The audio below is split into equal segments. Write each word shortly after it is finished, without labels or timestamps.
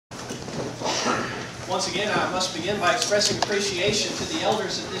Once again, I must begin by expressing appreciation to the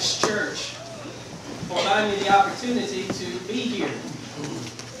elders of this church for allowing me the opportunity to be here.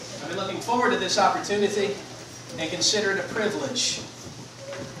 I've been looking forward to this opportunity and consider it a privilege.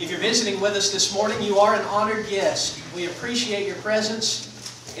 If you're visiting with us this morning, you are an honored guest. We appreciate your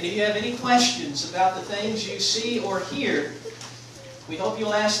presence, and if you have any questions about the things you see or hear, we hope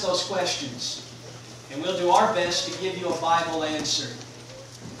you'll ask those questions, and we'll do our best to give you a Bible answer.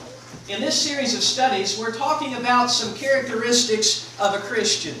 In this series of studies, we're talking about some characteristics of a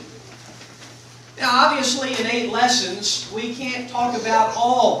Christian. Now, obviously, in 8 lessons, we can't talk about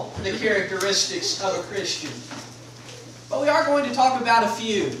all the characteristics of a Christian. But we are going to talk about a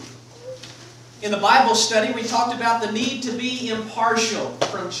few. In the Bible study, we talked about the need to be impartial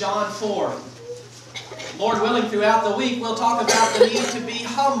from John 4. Lord willing, throughout the week, we'll talk about the need to be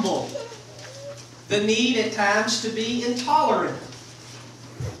humble, the need at times to be intolerant,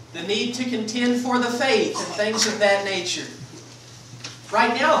 the need to contend for the faith and things of that nature.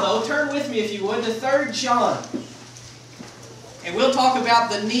 Right now, though, turn with me, if you would, to 3 John. And we'll talk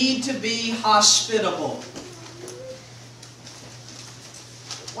about the need to be hospitable.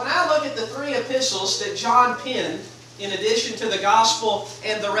 When I look at the 3 epistles that John penned, in addition to the Gospel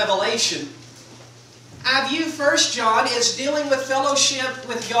and the Revelation, I view 1 John as dealing with fellowship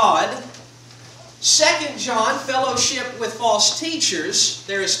with God, 2 John, fellowship with false teachers,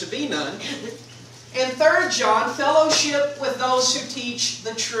 there is to be none, and 3 John, fellowship with those who teach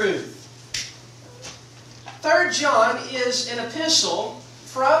the truth. 3 John is an epistle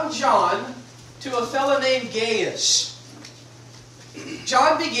from John to a fellow named Gaius.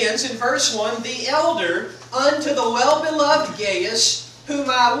 John begins in verse 1, "The elder unto the well-beloved Gaius, whom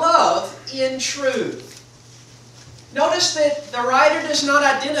I love in truth." Notice that the writer does not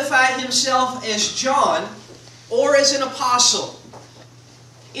identify himself as John or as an apostle.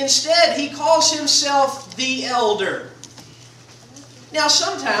 Instead, he calls himself the elder. Now,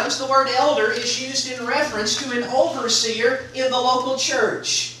 sometimes the word elder is used in reference to an overseer in the local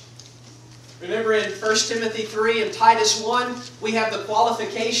church. Remember in 1 Timothy 3 and Titus 1, we have the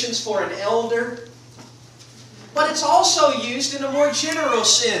qualifications for an elder. But it's also used in a more general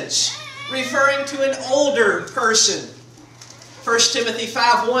sense, referring to an older person. 1 Timothy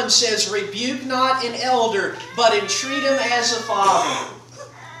 5:1 says, "Rebuke not an elder, but entreat him as a father."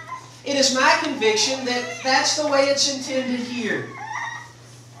 It is my conviction that that's the way it's intended here.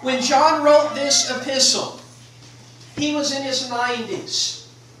 When John wrote this epistle, he was in his 90s.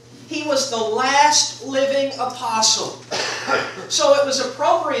 He was the last living apostle. So it was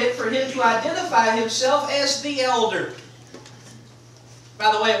appropriate for him to identify himself as the elder.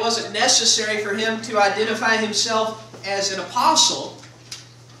 By the way, it wasn't necessary for him to identify himself as an apostle.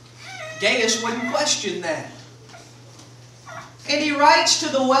 Gaius wouldn't question that. And he writes to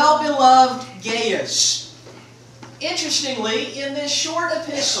the well-beloved Gaius. Interestingly, in this short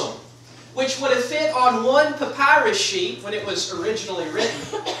epistle, which would have fit on one papyrus sheet when it was originally written,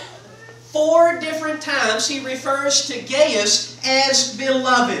 4 different times he refers to Gaius as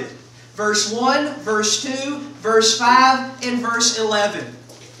beloved. Verse 1, verse 2, verse 5, and verse 11.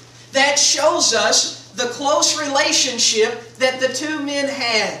 That shows us the close relationship that the 2 men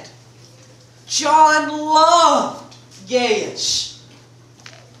had. John loved Gaius.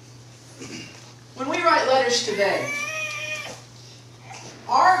 When we write letters today,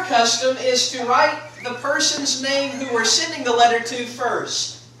 our custom is to write the person's name who we're sending the letter to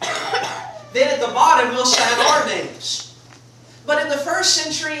first. Then at the bottom we'll sign our names. But in the first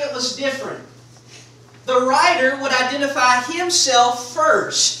century it was different. The writer would identify himself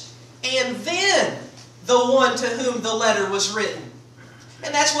first, and then the one to whom the letter was written.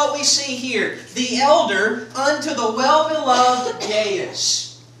 And that's what we see here. The elder unto the well-beloved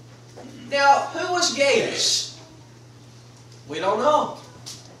Gaius. Now, who was Gaius? We don't know.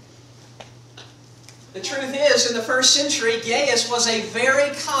 The truth is, in the first century, Gaius was a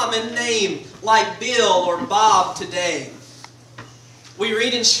very common name, like Bill or Bob today. We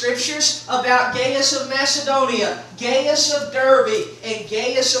read in Scriptures about Gaius of Macedonia, Gaius of Derbe, and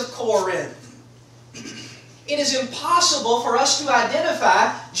Gaius of Corinth. It is impossible for us to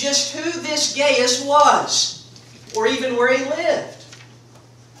identify just who this Gaius was, or even where he lived.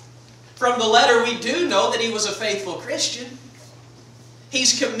 From the letter, we do know that he was a faithful Christian.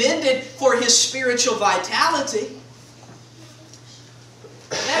 He's commended for his spiritual vitality.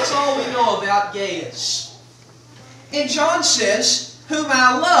 That's all we know about Gaius. And John says, "Whom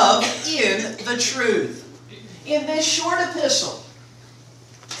I love in the truth." In this short epistle,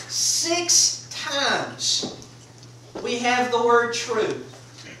 6 times we have the word truth.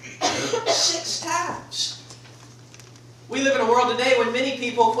 6 times. We live in a world today when many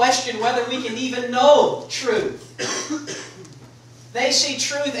people question whether we can even know truth. They see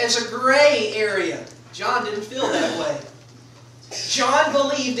truth as a gray area. John didn't feel that way. John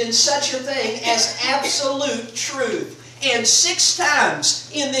believed in such a thing as absolute truth. And 6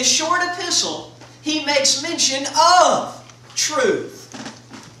 times in this short epistle, he makes mention of truth.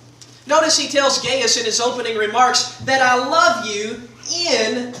 Notice he tells Gaius in his opening remarks that I love you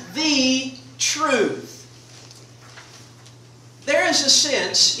in the truth. There is a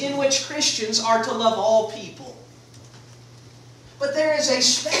sense in which Christians are to love all people. But there is a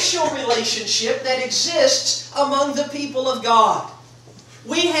special relationship that exists among the people of God.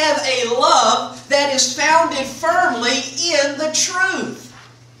 We have a love that is founded firmly in the truth.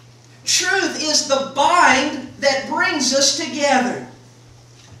 Truth is the bind that brings us together.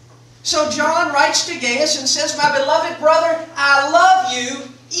 So John writes to Gaius and says, my beloved brother, I love you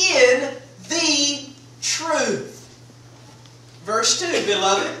in the truth. Verse 2,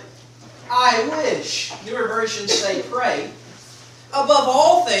 beloved, I wish, newer versions say pray, above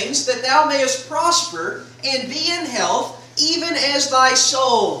all things that thou mayest prosper and be in health, even as thy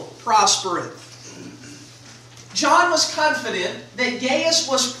soul prospereth. John was confident that Gaius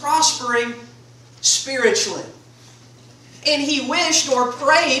was prospering spiritually. And he wished or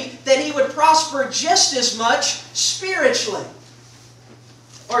prayed that he would prosper just as much spiritually.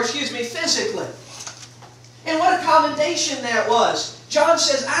 Or physically. And what a commendation that was. John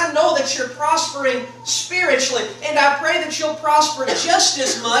says, I know that you're prospering spiritually, and I pray that you'll prosper just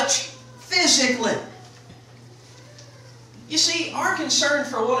as much physically. You see, our concern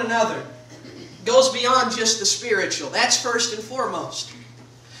for one another goes beyond just the spiritual. That's first and foremost.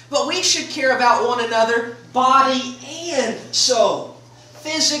 But we should care about one another body and soul,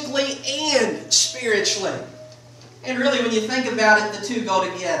 physically and spiritually. And really, when you think about it, the two go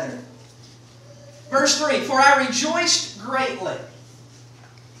together. Verse 3, for I rejoiced greatly.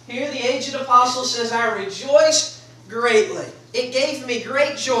 Here the aged apostle says, I rejoiced greatly. It gave me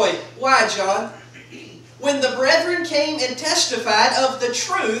great joy. Why, John? When the brethren came and testified of the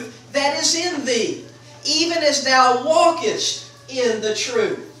truth that is in thee, even as thou walkest in the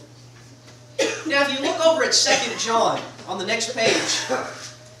truth. Now, if you look over at 2 John on the next page,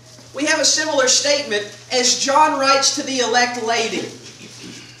 we have a similar statement as John writes to the elect lady.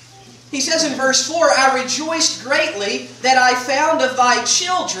 He says in verse 4, I rejoiced greatly that I found of thy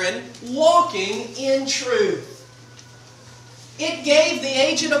children walking in truth. It gave the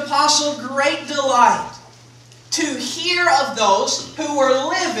aged apostle great delight to hear of those who were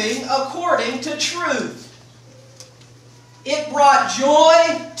living according to truth. It brought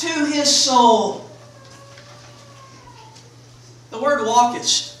joy to his soul. The word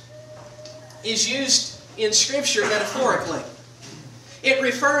walkest is used in Scripture metaphorically. It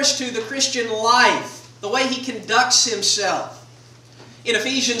refers to the Christian life, the way he conducts himself. In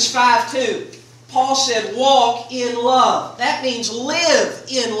Ephesians 5:2, Paul said, walk in love. That means live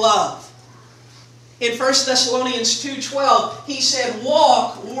in love. In 1 Thessalonians 2:12, he said,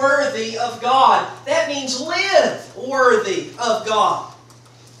 walk worthy of God. That means live worthy of God.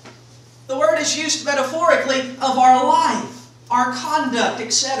 The word is used metaphorically of our life, our conduct,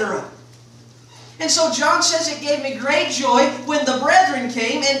 etc. And so John says, it gave me great joy when the brethren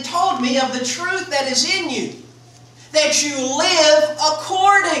came and told me of the truth that is in you, that you live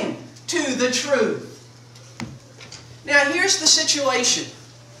according to the truth. Now here's the situation.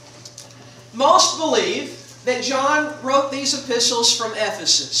 Most believe that John wrote these epistles from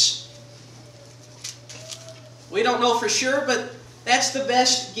Ephesus. We don't know for sure, but that's the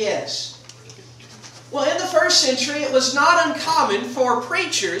best guess. Well, in the first century, it was not uncommon for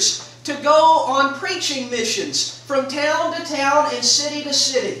preachers to go on preaching missions from town to town and city to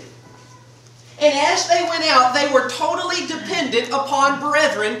city. And as they went out, they were totally dependent upon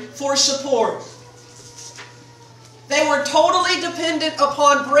brethren for support. They were totally dependent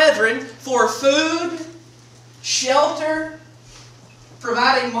upon brethren for food, shelter,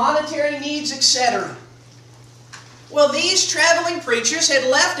 providing monetary needs, etc. Well, these traveling preachers had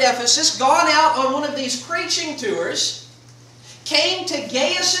left Ephesus, gone out on one of these preaching tours, came to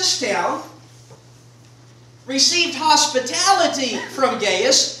Gaius' town, received hospitality from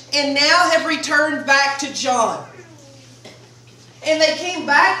Gaius, and now have returned back to John. And they came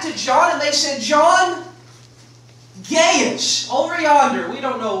back to John and they said, John, Gaius, over yonder, we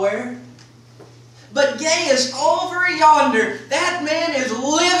don't know where, but Gaius over yonder, that man is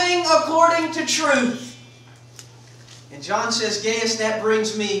living according to truth. And John says, Gaius, that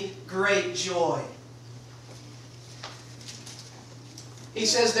brings me great joy. He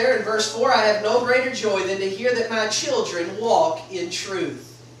says there in verse 4, I have no greater joy than to hear that my children walk in truth.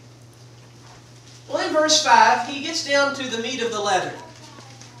 Well, in verse 5, he gets down to the meat of the letter.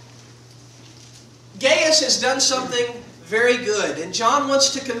 Gaius has done something very good, and John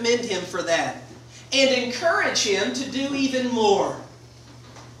wants to commend him for that and encourage him to do even more.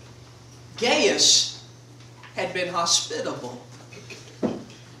 Gaius had been hospitable.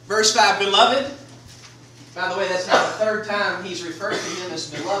 Verse 5, beloved. By the way, that's now the third time he's referred to him as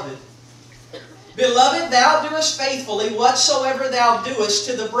beloved. Beloved, thou doest faithfully whatsoever thou doest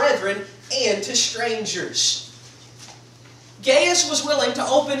to the brethren and to strangers. Gaius was willing to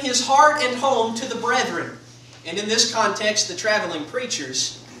open his heart and home to the brethren, and in this context, the traveling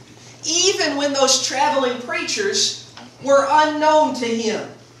preachers, even when those traveling preachers were unknown to him.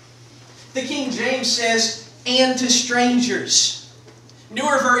 The King James says, and to strangers.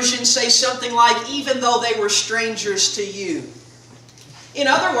 Newer versions say something like, even though they were strangers to you. In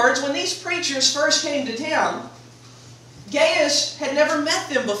other words, when these preachers first came to town, Gaius had never met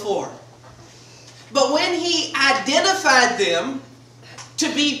them before. But when he identified them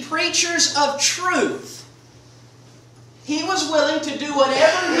to be preachers of truth, he was willing to do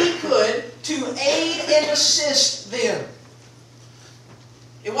whatever he could to aid and assist them.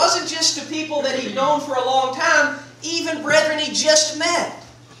 It wasn't just to people that he'd known for a long time, even brethren he just met.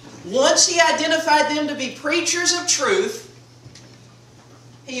 Once he identified them to be preachers of truth,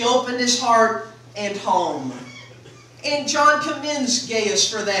 he opened his heart and home. And John commends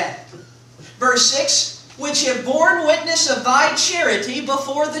Gaius for that. Verse 6, which have borne witness of thy charity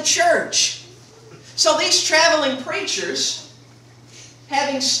before the church. So these traveling preachers,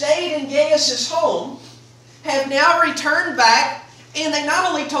 having stayed in Gaius' home, have now returned back, and they not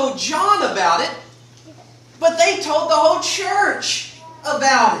only told John about it, but they told the whole church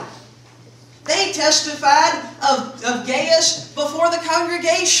about it. They testified of Gaius before the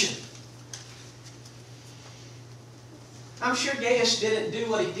congregation. I'm sure Gaius didn't do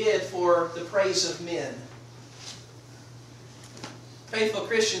what he did for the praise of men. Faithful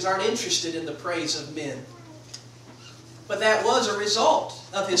Christians aren't interested in the praise of men. But that was a result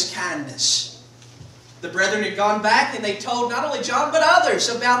of his kindness. The brethren had gone back and they told not only John but others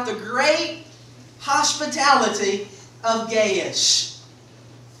about the great hospitality of Gaius.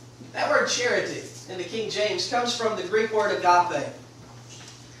 That word charity in the King James comes from the Greek word agape.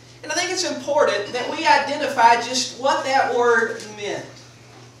 And I think it's important that we identify just what that word meant.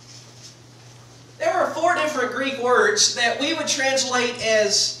 There were 4 different Greek words that we would translate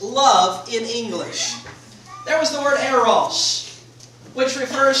as love in English. There was the word eros, which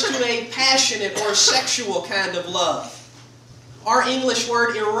refers to a passionate or sexual kind of love. Our English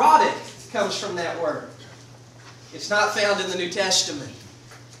word erotic comes from that word. It's not found in the New Testament.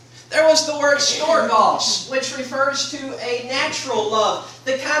 There was the word storgos, which refers to a natural love,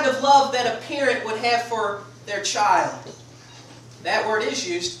 the kind of love that a parent would have for their child. That word is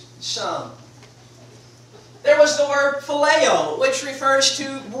used some. There was the word phileo, which refers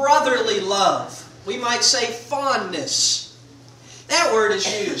to brotherly love. We might say fondness. That word is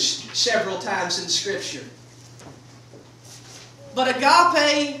used several times in Scripture. But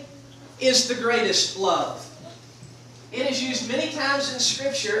agape is the greatest love. It is used many times in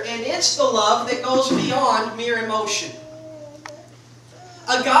Scripture, and it's the love that goes beyond mere emotion.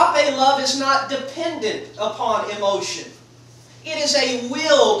 Agape love is not dependent upon emotion. It is a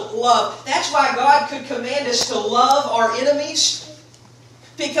willed love. That's why God could command us to love our enemies,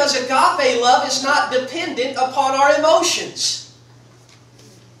 because agape love is not dependent upon our emotions.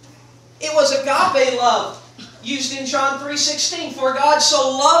 It was agape love used in John 3:16. For God so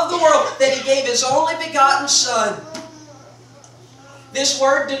loved the world that He gave His only begotten Son. This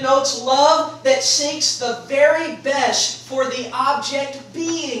word denotes love that seeks the very best for the object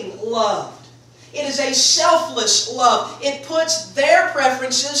being loved. It is a selfless love. It puts their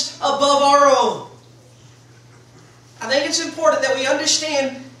preferences above our own. I think it's important that we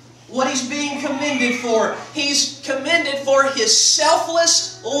understand what he's being commended for. He's commended for his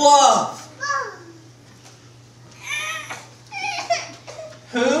selfless love.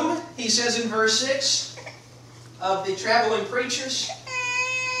 Whom, he says in verse 6 of the traveling preachers,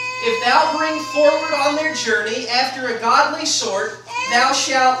 if thou bring forward on their journey after a godly sort, thou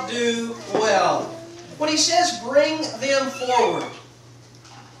shalt do well. When he says bring them forward,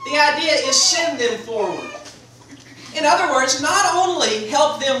 the idea is send them forward. In other words, not only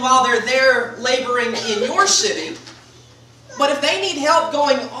help them while they're there laboring in your city, but if they need help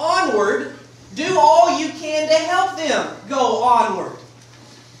going onward, do all you can to help them go onward.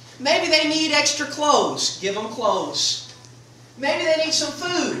 Maybe they need extra clothes. Give them clothes. Maybe they need some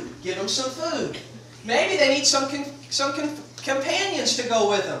food. Give them some food. Maybe they need some companions to go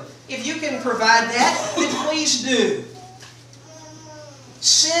with them. If you can provide that, then please do.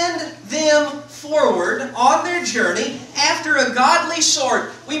 Send them forward on their journey after a godly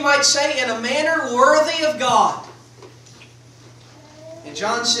sort. We might say in a manner worthy of God. And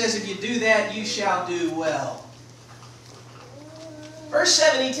John says, if you do that, you shall do well. Verse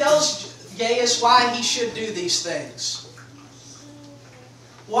 7, he tells Gaius why he should do these things.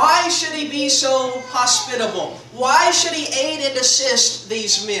 Why should he be so hospitable? Why should he aid and assist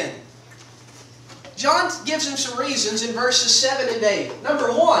these men? John gives him some reasons in verses 7 and 8.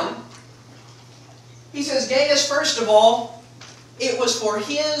 Number 1, he says, Gaius, first of all, it was for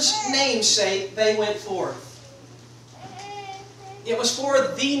his name's sake they went forth. It was for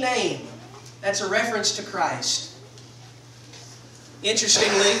the name. That's a reference to Christ.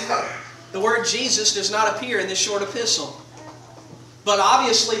 Interestingly, the word Jesus does not appear in this short epistle. But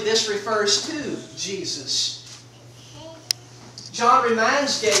obviously this refers to Jesus. John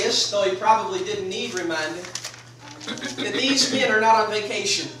reminds Gaius, though he probably didn't need reminding, that these men are not on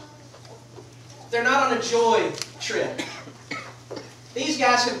vacation. They're not on a joy trip. These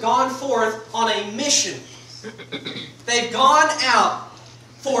guys have gone forth on a mission. They've gone out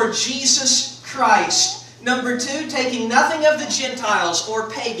for Jesus Christ. Number 2, taking nothing of the Gentiles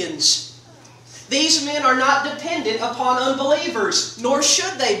or pagans. These men are not dependent upon unbelievers, nor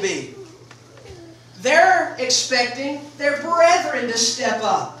should they be. They're expecting their brethren to step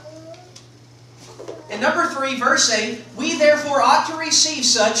up. And number 3, verse 8, we therefore ought to receive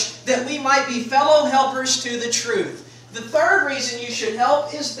such that we might be fellow helpers to the truth. The third reason you should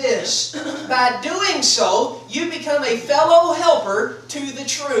help is this. By doing so, you become a fellow helper to the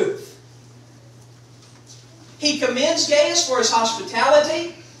truth. He commends Gaius for his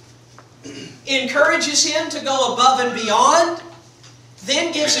hospitality, encourages him to go above and beyond,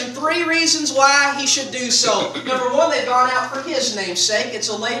 then gives him 3 reasons why he should do so. Number 1, they've gone out for his name's sake. It's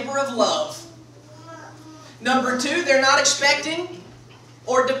a labor of love. Number 2, they're not expecting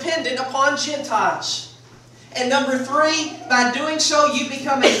or dependent upon Gentiles. And number 3, by doing so, you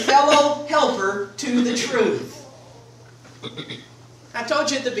become a fellow helper to the truth. I told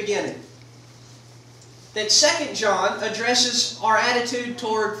you at the beginning that 2 John addresses our attitude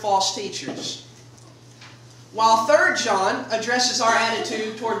toward false teachers, while 3 John addresses our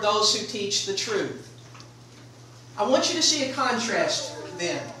attitude toward those who teach the truth. I want you to see a contrast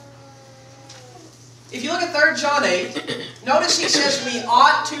then. If you look at 3 John 8, notice he says we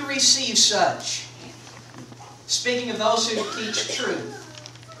ought to receive such. Speaking of those who teach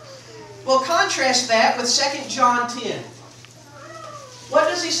truth. Well, contrast that with 2 John 10. What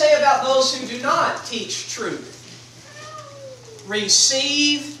does he say about those who do not teach truth?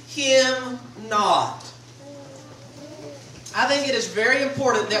 Receive him not. I think it is very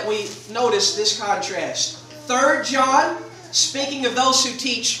important that we notice this contrast. 3 John, speaking of those who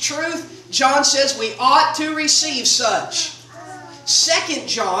teach truth, John says we ought to receive such. 2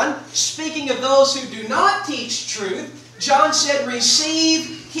 John, speaking of those who do not teach truth, John said,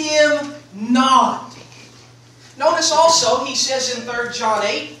 receive him not. Notice also, he says in 3 John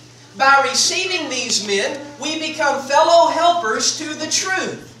 8, by receiving these men, we become fellow helpers to the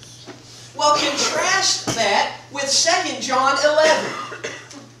truth. Well, contrast that with 2 John 11.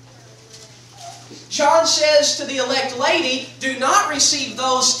 John says to the elect lady, do not receive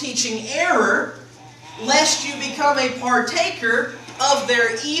those teaching error, lest you become a partaker of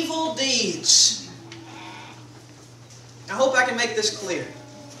their evil deeds. I hope I can make this clear.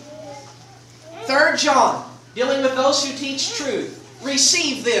 3 John, dealing with those who teach truth,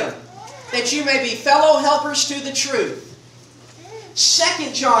 receive them, that you may be fellow helpers to the truth.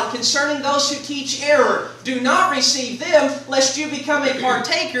 2 John, concerning those who teach error, do not receive them, lest you become a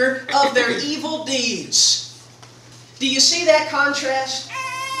partaker of their evil deeds. Do you see that contrast?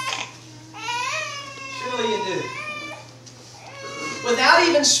 Surely you do. Without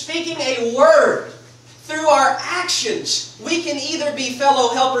even speaking a word, through our actions, we can either be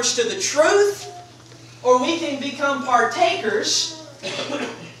fellow helpers to the truth, or we can become partakers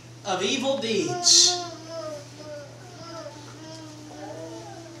of evil deeds.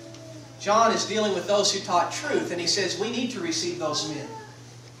 John is dealing with those who taught truth, and he says we need to receive those men,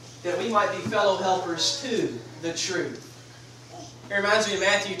 that we might be fellow helpers to the truth. It reminds me of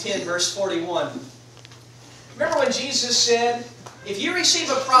Matthew 10, verse 41. Remember when Jesus said, if you receive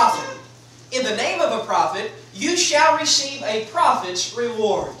a prophet, in the name of a prophet, you shall receive a prophet's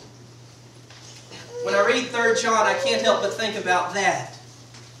reward. When I read 3 John, I can't help but think about that.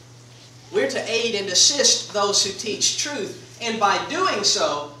 We're to aid and assist those who teach truth, and by doing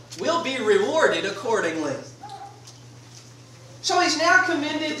so, we'll be rewarded accordingly. So he's now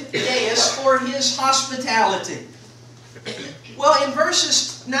commended Gaius for his hospitality. Well, in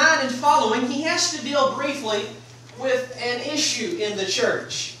verses 9 and following, he has to deal briefly with an issue in the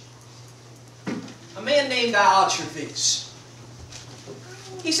church. a man named Diotrephes.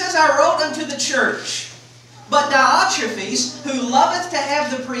 He says, I wrote unto the church, but Diotrephes, who loveth to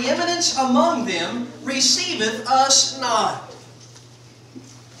have the preeminence among them, receiveth us not.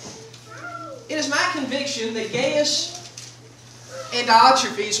 It is my conviction that Gaius and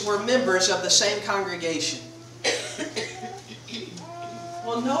Diotrephes were members of the same congregation.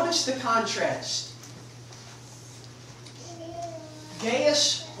 Well, notice the contrast.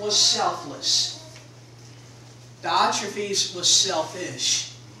 Gaius was selfless. Diotrephes was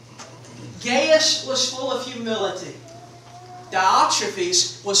selfish. Gaius was full of humility.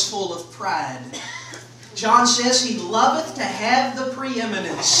 Diotrephes was full of pride. John says he loveth to have the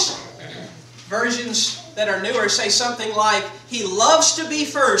preeminence. Versions that are newer say something like, he loves to be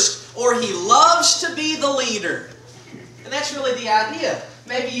first, or he loves to be the leader. And that's really the idea.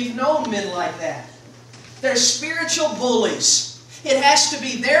 Maybe you've known men like that. They're spiritual bullies. It has to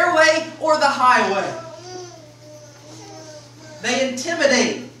be their way or the highway. They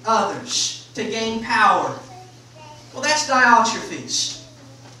intimidate others to gain power. Well, that's Diotrephes.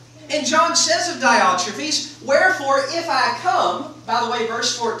 And John says of Diotrephes, wherefore if I come, by the way,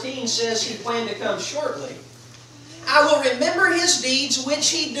 verse 14 says he planned to come shortly, I will remember his deeds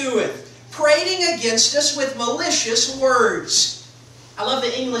which he doeth, prating against us with malicious words. I love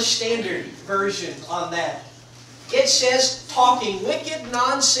the English Standard Version on that. It says, talking wicked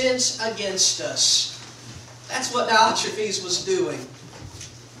nonsense against us. That's what Diotrephes was doing.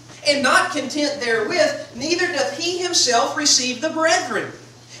 And not content therewith, neither doth he himself receive the brethren,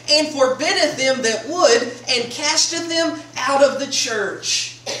 and forbiddeth them that would, and casteth them out of the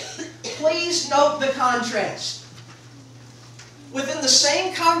church. Please note the contrast. Within the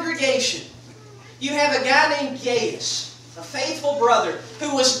same congregation, you have a guy named Gaius, a faithful brother,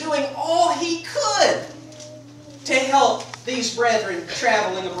 who was doing all he could to help these brethren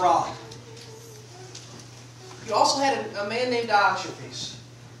traveling abroad. You also had a man named Diotrephes.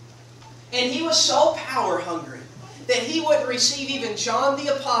 And he was so power hungry that he wouldn't receive even John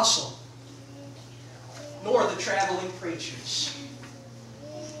the Apostle, nor the traveling preachers.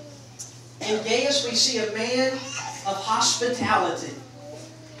 In Gaius we see a man of hospitality.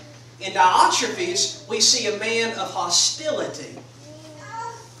 In Diotrephes we see a man of hostility.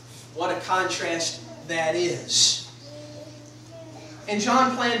 What a contrast that is. And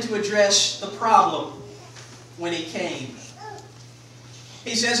John planned to address the problem when he came.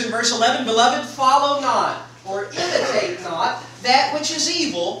 He says in verse 11, Beloved, follow not, or imitate not, that which is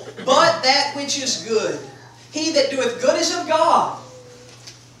evil, but that which is good. He that doeth good is of God,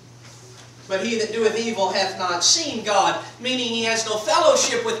 but he that doeth evil hath not seen God, meaning he has no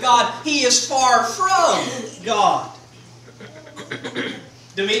fellowship with God. He is far from God.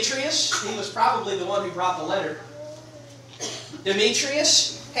 Demetrius, he was probably the one who brought the letter.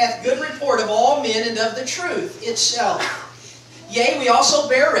 Demetrius hath good report of all men and of the truth itself. Yea, we also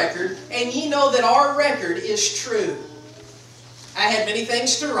bear record, and ye know that our record is true. I had many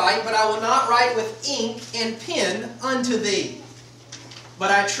things to write, but I will not write with ink and pen unto thee.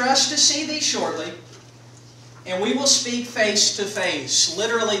 But I trust to see thee shortly, and we will speak face to face.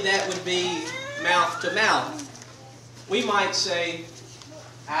 Literally, that would be mouth to mouth. We might say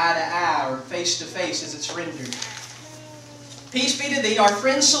eye to eye, or face to face as it's rendered. Peace be to thee. Our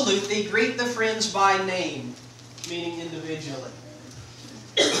friends salute thee. Greet the friends by name, meaning individually.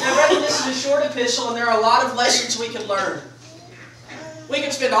 Now, brethren, this is a short epistle, and there are a lot of lessons we can learn. We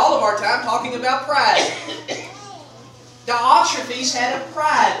can spend all of our time talking about pride. Diotrephes had a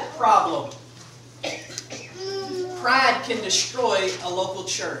pride problem. Pride can destroy a local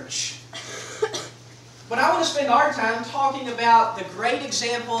church. But I want to spend our time talking about the great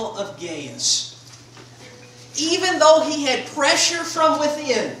example of Gaius. Even though he had pressure from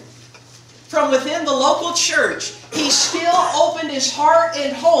within the local church, he still opened his heart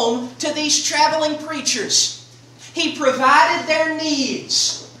and home to these traveling preachers. He provided their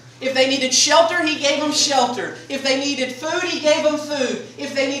needs. If they needed shelter, he gave them shelter. If they needed food, he gave them food.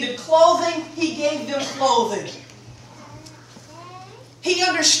 If they needed clothing, he gave them clothing. He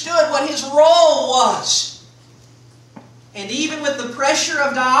understood what his role was. And even with the pressure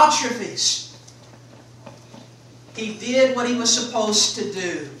of Diotrephes, he did what he was supposed to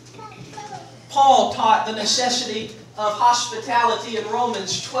do. Paul taught the necessity of hospitality in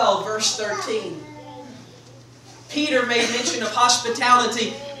Romans 12, verse 13. Peter made mention of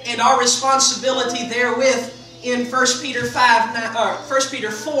hospitality and our responsibility therewith in 1 Peter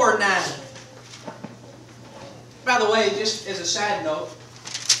 4, 9. By the way, just as a side note,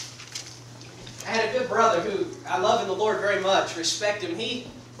 I had a good brother who I love in the Lord very much, respect him. He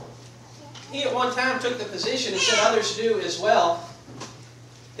at one time took the position, and said others do as well,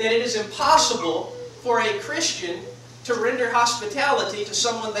 that it is impossible for a Christian to render hospitality to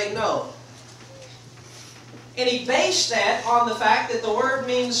someone they know. And he based that on the fact that the word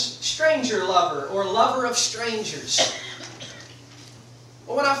means stranger lover or lover of strangers.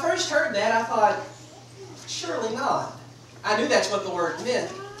 Well, when I first heard that, I thought, surely not. I knew that's what the word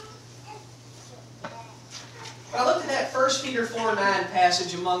meant. But I looked at that 1 Peter 4:9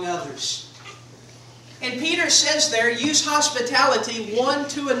 passage among others. And Peter says there, use hospitality one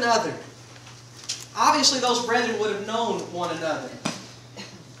to another. Obviously, those brethren would have known one another.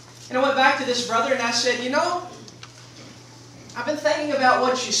 And I went back to this brother and I said, you know, I've been thinking about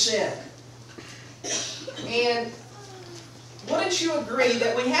what you said. And wouldn't you agree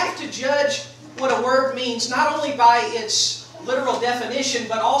that we have to judge what a word means not only by its literal definition,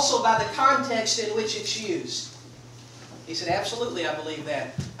 but also by the context in which it's used? He said, absolutely, I believe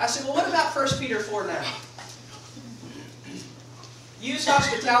that. I said, well, what about 1 Peter 4:9? Use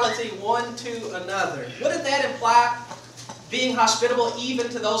hospitality one to another. Wouldn't that imply being hospitable even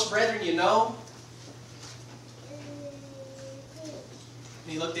to those brethren you know?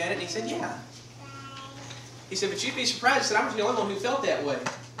 And he looked at it and he said, yeah. He said, but you'd be surprised that I'm the only one who felt that way.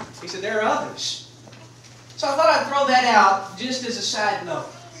 He said, there are others. So I thought I'd throw that out just as a side note.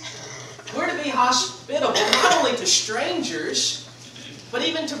 We're to be hospitable not only to strangers, but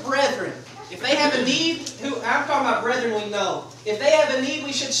even to brethren. If they have a need, I'm talking about brethren we know. If they have a need,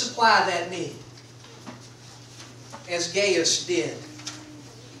 we should supply that need. As Gaius did.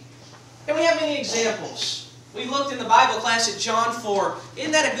 And we have many examples. We looked in the Bible class at John 4.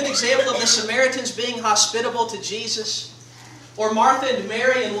 Isn't that a good example of the Samaritans being hospitable to Jesus? Or Martha and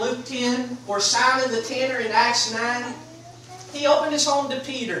Mary in Luke 10? Or Simon the tanner in Acts 9? He opened his home to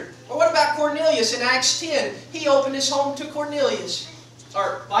Peter. Or what about Cornelius in Acts 10? He opened his home to Cornelius.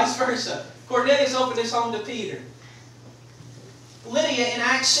 Or vice versa. Cornelius opened his home to Peter. Lydia in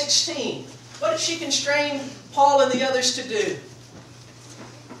Acts 16. What did she constrain Paul and the others to do?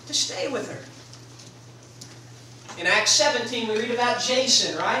 To stay with her. In Acts 17 we read about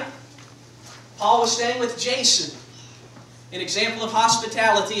Jason, right? Paul was staying with Jason. An example of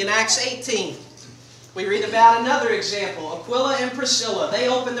hospitality in Acts 18. We read about another example, Aquila and Priscilla. They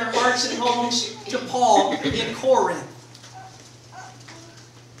opened their hearts and homes to Paul in Corinth.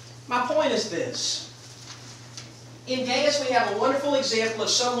 My point is this. In Gaius we have a wonderful example of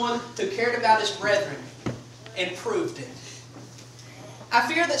someone who cared about his brethren and proved it. I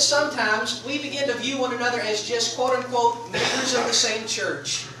fear that sometimes we begin to view one another as just quote-unquote members of the same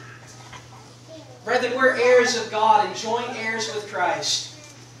church. Brethren, we're heirs of God and joint heirs with Christ.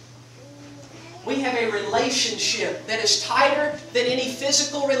 We have a relationship that is tighter than any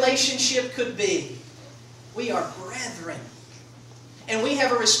physical relationship could be. We are brethren. And we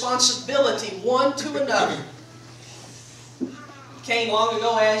have a responsibility one to another. Cain long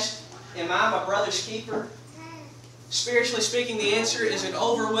ago asked, am I my brother's keeper? Spiritually speaking, the answer is an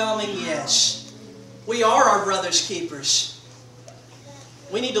overwhelming yes. We are our brother's keepers.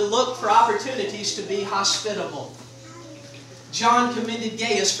 We need to look for opportunities to be hospitable. John commended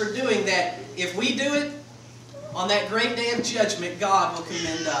Gaius for doing that. If we do it, on that great day of judgment, God will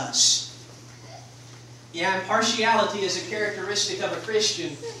commend us. Yeah, impartiality is a characteristic of a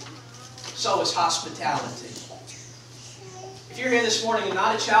Christian. So is hospitality. If you're here this morning and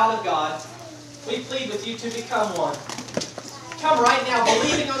not a child of God, we plead with you to become one. Come right now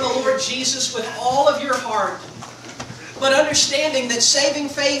believing on the Lord Jesus with all of your heart, but understanding that saving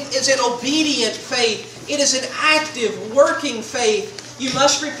faith is an obedient faith. It is an active, working faith. You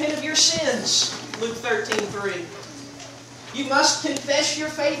must repent of your sins, Luke 13:3. You must confess your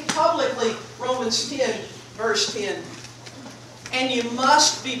faith publicly, Romans 10, verse 10. And you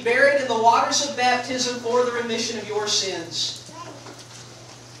must be buried in the waters of baptism for the remission of your sins.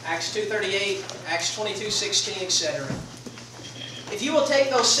 Acts 2:38, Acts 22:16, etc. If you will take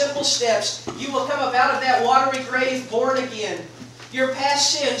those simple steps, you will come up out of that watery grave born again. Your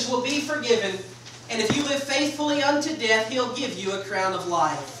past sins will be forgiven, and if you live faithfully unto death, He'll give you a crown of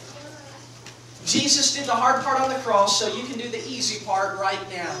life. Jesus did the hard part on the cross, so you can do the easy part right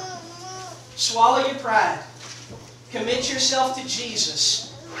now. Swallow your pride. Commit yourself to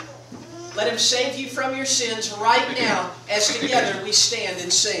Jesus. Let Him save you from your sins right now as together we stand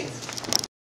and sing.